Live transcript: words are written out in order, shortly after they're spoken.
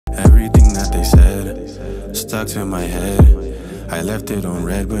said, stuck to my head. I left it on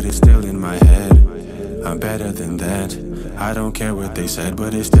red, but it's still in my head. I'm better than that. I don't care what they said,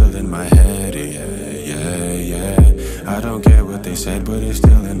 but it's still in my head. Yeah. I don't care what they said, but it's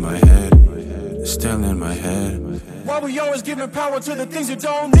still in my head. It's still in my head. Why we always giving power to the things you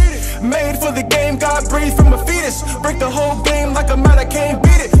don't need it? Made for the game, God breathed from a fetus. Break the whole game like a man, I can't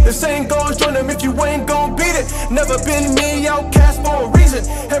beat it. The saying goes, join them if you ain't gon' beat it. Never been me, outcast for a reason.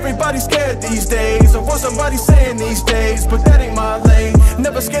 Everybody's scared these days of what somebody's saying these days, but that ain't my lane.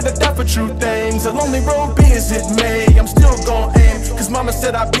 Never scared to die for true things. A lonely road be as it may, I'm still gon' aim, cause mama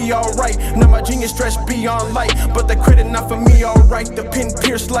said I'd be alright. Now my genius stretched beyond light, but the credit not for me, alright. The pin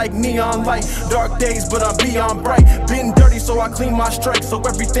pierced like neon light. Dark days, but I'm beyond bright. Been dirty, so I clean my stripes. So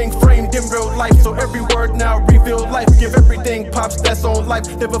everything framed in real life. So every word now reveal life. Give everything pops, that's on life.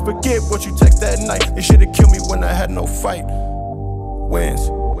 Never forget what you text that night. They should've killed me when I had no fight. Wins.